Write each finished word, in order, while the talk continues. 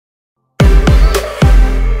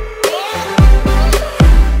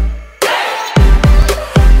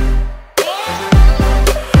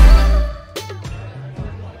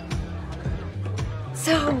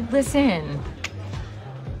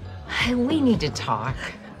to talk.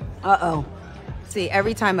 Uh-oh. See,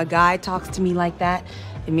 every time a guy talks to me like that,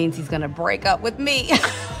 it means he's gonna break up with me.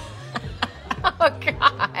 Oh,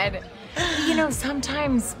 God. You know,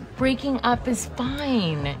 sometimes breaking up is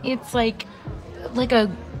fine. It's like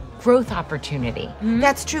a growth opportunity.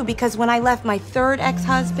 That's true, because when I left my third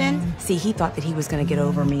ex-husband, see, he thought that he was gonna get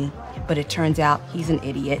over me, but it turns out he's an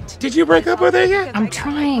idiot. Did you break up with her yet? I'm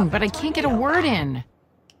trying, but I can't get a word in.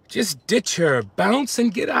 Just ditch her, bounce,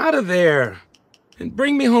 and get out of there. And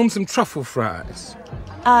bring me home some truffle fries.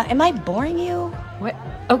 Am I boring you? What?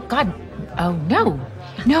 Oh, God. Oh, no.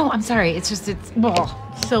 No, I'm sorry. It's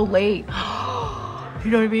so late.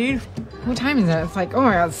 You know what I mean? What time is it? It's like, oh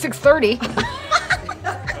my God, 6:30.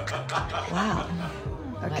 Wow.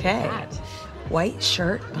 Okay. White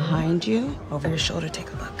shirt behind you, over your shoulder.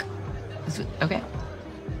 Take a look. Okay.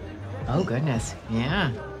 Oh, goodness.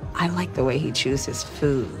 Yeah. I like the way he chews his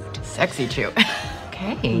food. Sexy chew.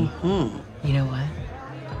 Okay. You know what?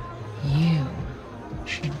 You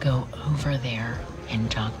should go over there and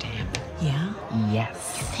talk to him. Yeah?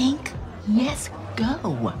 Yes. You think? Yes,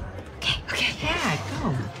 go. Okay. Yeah, go.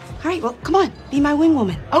 All right, well, come on. Be my wing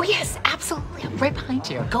woman. Oh, yes, absolutely. I'm right behind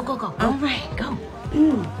you. Go, go, go. All right. Go.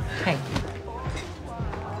 Okay.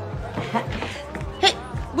 Hey,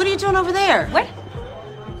 what are you doing over there? What?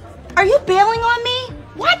 Are you bailing on me?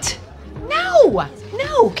 What? No.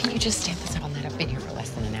 No. Can you just stand this up? I'll let I've been here for less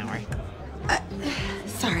than an hour.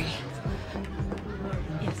 Sorry.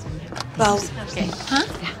 Yes. Bo, Okay. Huh?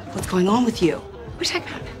 Yeah. what's going on with you? What are you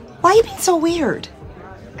talking about? Why are you being so weird?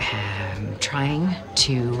 Trying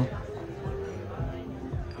to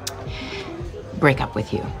break up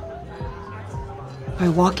with you. By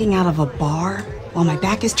walking out of a bar while my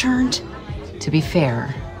back is turned? To be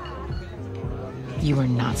fair, you were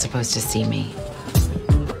not supposed to see me.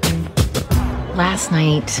 Last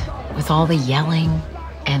night, with all the yelling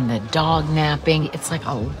and the dog napping, it's like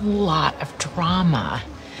a lot of drama.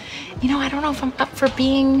 You know, I don't know if I'm up for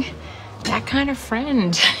being that kind of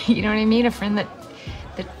friend. You know what I mean? A friend that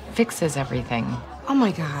fixes everything. Oh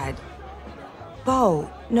my God.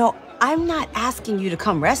 Bo, no, I'm not asking you to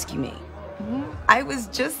come rescue me. I was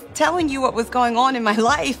just telling you what was going on in my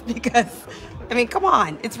life because, I mean, come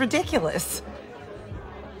on, it's ridiculous.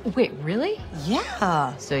 Wait, really?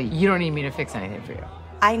 Yeah. So you don't need me to fix anything for you?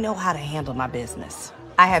 I know how to handle my business.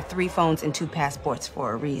 I have 3 phones and 2 passports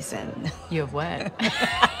for a reason. You have what?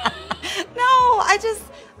 No,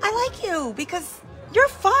 I like you because you're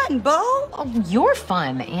fun, Bo. Oh, you're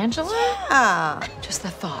fun, Angela. Yeah. Just the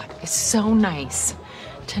thought is so nice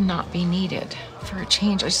to not be needed for a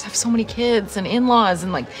change. I just have so many kids and in-laws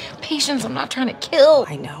and like patients I'm not trying to kill.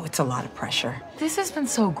 I know, it's a lot of pressure. This has been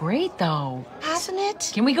so great though. Hasn't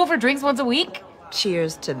it? Can we go for drinks once a week?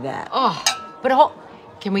 Cheers to that. Oh, but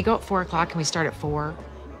can we go at 4 o'clock? Can we start at 4?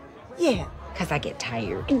 Yeah. Because I get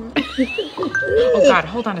tired. Oh God,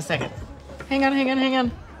 hold on a second. Hang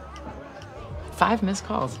on. 5 missed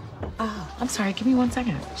calls. Oh, I'm sorry, give me 1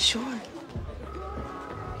 second. sure.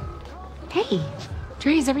 Hey,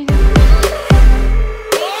 Dre, is everything?